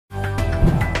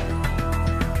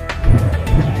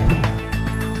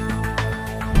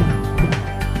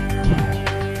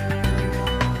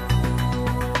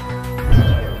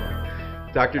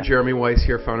Dr. Jeremy Weisz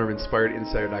here, founder of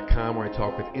InspiredInsider.com, where I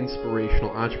talk with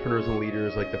inspirational entrepreneurs and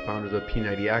leaders like the founders of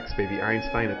P90 X, Baby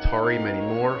Einstein, Atari, many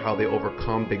more, how they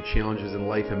overcome big challenges in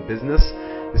life and business.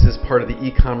 This is part of the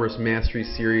e-commerce mastery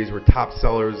series where top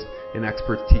sellers and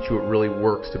experts teach you what really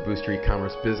works to boost your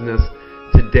e-commerce business.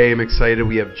 Today I'm excited.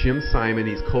 We have Jim Simon.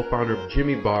 He's co-founder of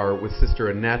JimmyBars with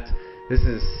sister Annette. This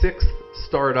is his sixth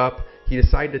startup. He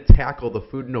decided to tackle the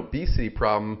food and obesity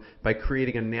problem by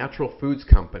creating a natural foods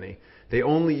company. They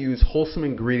only use wholesome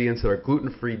ingredients that are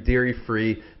gluten-free,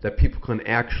 dairy-free, that people can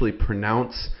actually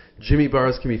pronounce.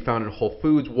 JimmyBars can be found in Whole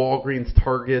Foods, Walgreens,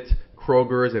 Target,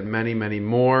 Kroger's, and many, many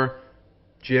more.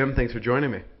 Jim, thanks for joining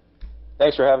me.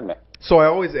 Thanks for having me. So I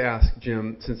always ask,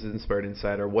 Jim, since it's Inspired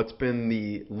Insider, what's been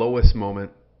the lowest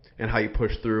moment and how you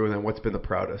pushed through, and then what's been the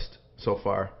proudest so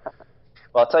far?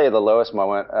 Well, I'll tell you the lowest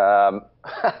moment. I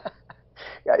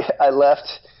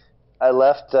left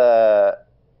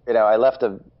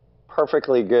a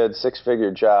perfectly good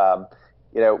six-figure job.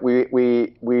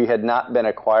 We had not been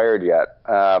acquired yet.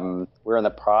 We were in the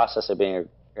process of being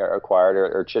acquired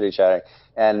or chitty-chatting,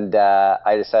 and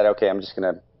I decided, okay, I'm just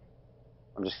gonna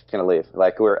leave.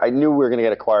 I knew we were gonna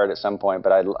get acquired at some point,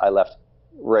 but I left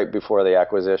right before the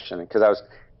acquisition because I was,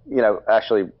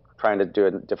 actually trying to do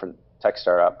a different tech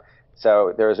startup.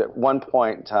 So there was at one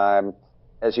point in time,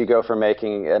 as you go from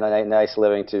making a nice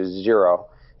living to zero,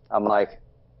 I'm like,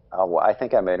 oh, well, I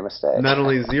think I made a mistake. Not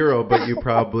only zero, but you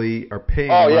probably are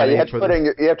paying. Oh yeah, you have to put in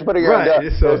your own dough.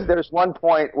 So there's one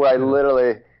point where I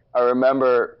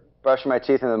remember brushing my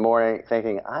teeth in the morning,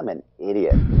 thinking I'm an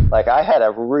idiot. Like I had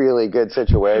a really good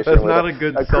situation. That's not a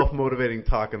good self-motivating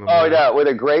talk in the morning. Oh no, with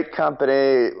a great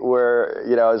company where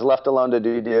I was left alone to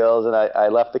do deals, and I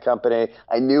left the company.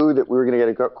 I knew that we were going to get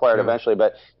acquired eventually,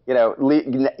 but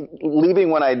leaving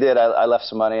when I did, I left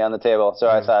some money on the table. So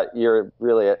I thought, you're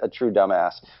really a true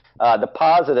dumbass. The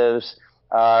positives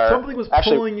are something was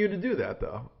pulling you to do that,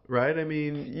 though, right? I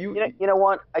mean, you know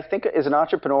what? I think as an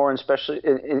entrepreneur, and especially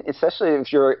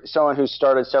if you're someone who's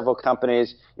started several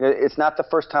companies, it's not the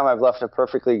first time I've left a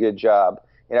perfectly good job.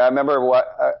 I remember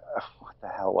what the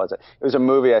hell was it? It was a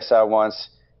movie I saw once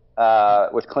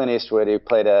with Clint Eastwood. He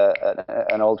played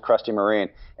an old crusty Marine,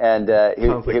 and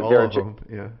sounds like all of them.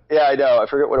 Yeah, I know. I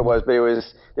forget what it was, but they were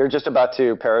just about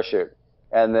to parachute.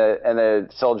 And the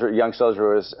young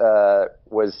soldier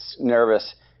was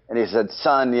nervous, and he said,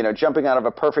 "Son, jumping out of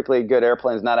a perfectly good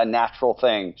airplane is not a natural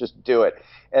thing. Just do it."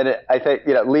 And I think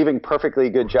leaving perfectly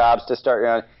good jobs to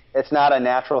start, it's not a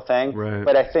natural thing. Right.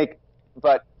 But I think,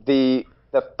 the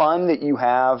fun that you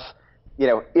have,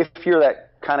 if you're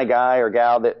that kind of guy or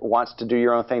gal that wants to do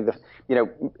your own thing,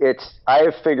 I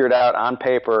have figured out on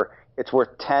paper it's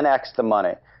worth 10x the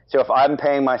money. So if I'm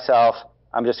paying myself,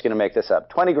 I'm just going to make this up,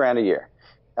 $20,000 a year.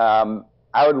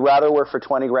 I would rather work for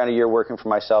 $20,000 a year working for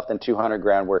myself than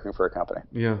 $200,000 working for a company.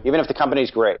 Yeah. Even if the company's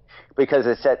great, because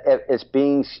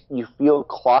you feel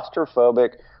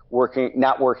claustrophobic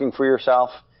not working for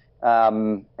yourself,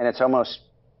 and it's almost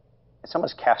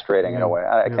castrating in a way.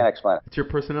 I can't explain it. It's your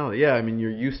personality. Yeah, I mean, you're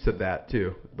used to that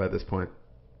too by this point.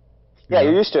 Yeah,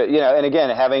 you're used to it. And again,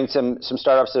 having some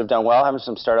startups that have done well, having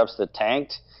some startups that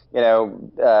tanked.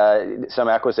 Some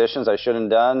acquisitions I shouldn't have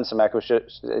done, some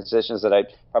acquisitions that I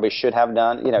probably should have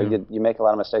done. You make a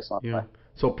lot of mistakes along the way.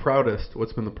 So proudest,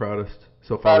 what's been the proudest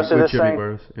so far with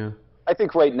JimmyBars? Yeah. I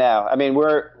think right now, I mean,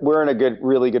 we're in a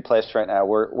really good place right now.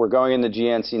 We're going into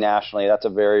GNC nationally. That's a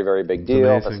very, very big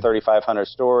deal. That's 3,500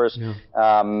 stores. Yeah.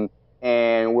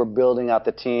 And we're building out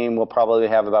the team. We'll probably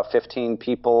have about 15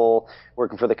 people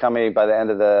working for the company by the end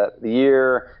of the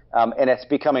year. And it's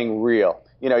becoming real.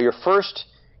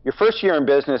 Your first year in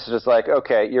business is just like,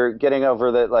 okay, you're getting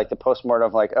over the postmortem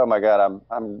of like, oh my God,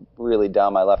 I'm really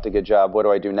dumb. I left a good job. What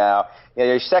do I do now?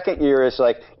 Your second year is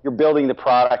like you're building the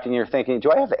product and you're thinking,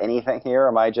 do I have anything here? Or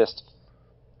am I just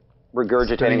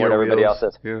regurgitating what everybody else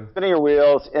is? Yeah. Spinning your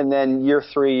wheels, and then year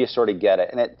three you sort of get it.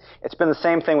 And it's been the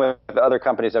same thing with the other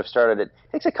companies I've started. It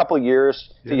takes a couple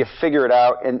years till you figure it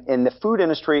out. And the food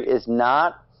industry is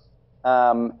not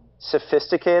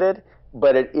sophisticated.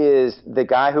 But it is the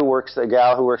gal who works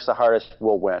the hardest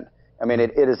will win. I mean,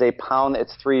 it is a pound.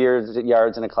 It's 3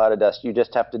 yards in a cloud of dust. You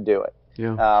just have to do it.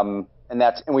 Yeah. And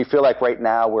we feel like right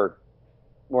now we're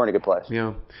in a good place.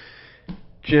 Yeah.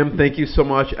 Jim, thank you so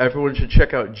much. Everyone should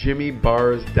check out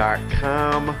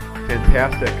JimmyBars.com.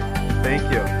 Fantastic. Thank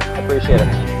you. I appreciate it.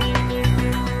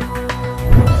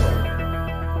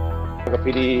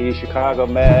 PD, Chicago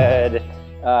Med,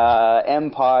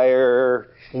 Empire.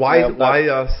 Why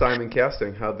Simon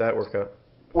Casting? How'd that work out?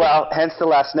 Well, hence the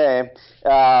last name.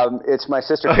 It's my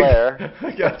sister Claire.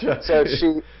 I gotcha. So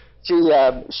She's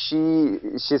a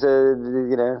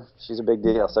big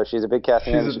deal. So she's a big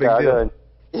casting in Chicago, and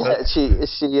she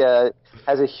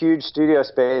has a huge studio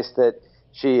space that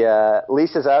she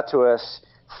leases out to us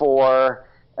for.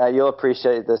 You'll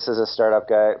appreciate this as a startup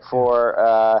guy for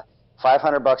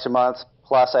 $500 a month.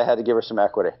 Plus, I had to give her some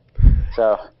equity.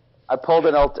 So I pulled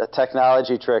a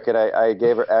technology trick, and I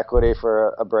gave her equity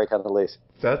for a break on the lease.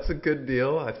 That's a good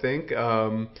deal, I think.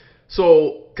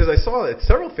 So, because I saw it's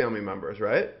several family members,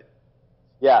 right?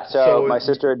 Yeah. So my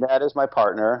sister Annette is my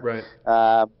partner. Right.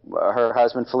 Her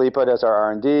husband Filippo does our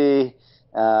R&D.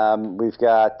 We've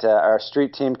got our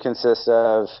street team consists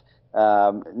of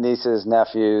nieces,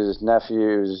 nephews,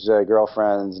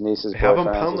 girlfriends, nieces, have boyfriends.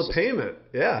 them pound the pavement.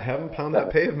 Yeah, have them pound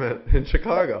that pavement in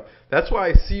Chicago. That's why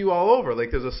I see you all over.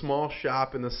 Like, there's a small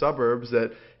shop in the suburbs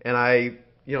and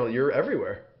you're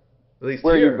everywhere. At least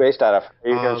where here. are you based out of? Are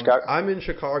you in Chicago? I'm in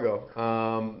Chicago,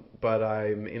 but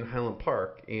I'm in Highland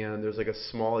Park, and there's like a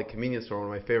small convenience store, one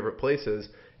of my favorite places,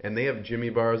 and they have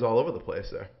Jimmybars all over the place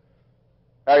there.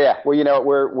 Oh yeah, well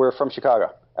we're from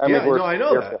Chicago. I know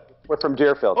Deerfield. that. We're from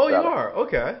Deerfield. Oh, you are?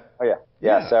 Okay. Oh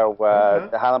yeah. So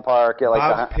the Highland Park,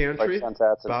 Bob's Pantry. Like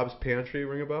Sunsets Bob's Pantry,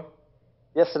 ring a bell?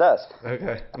 Yes, it does.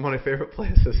 Okay, one of my favorite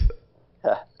places.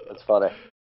 That's funny.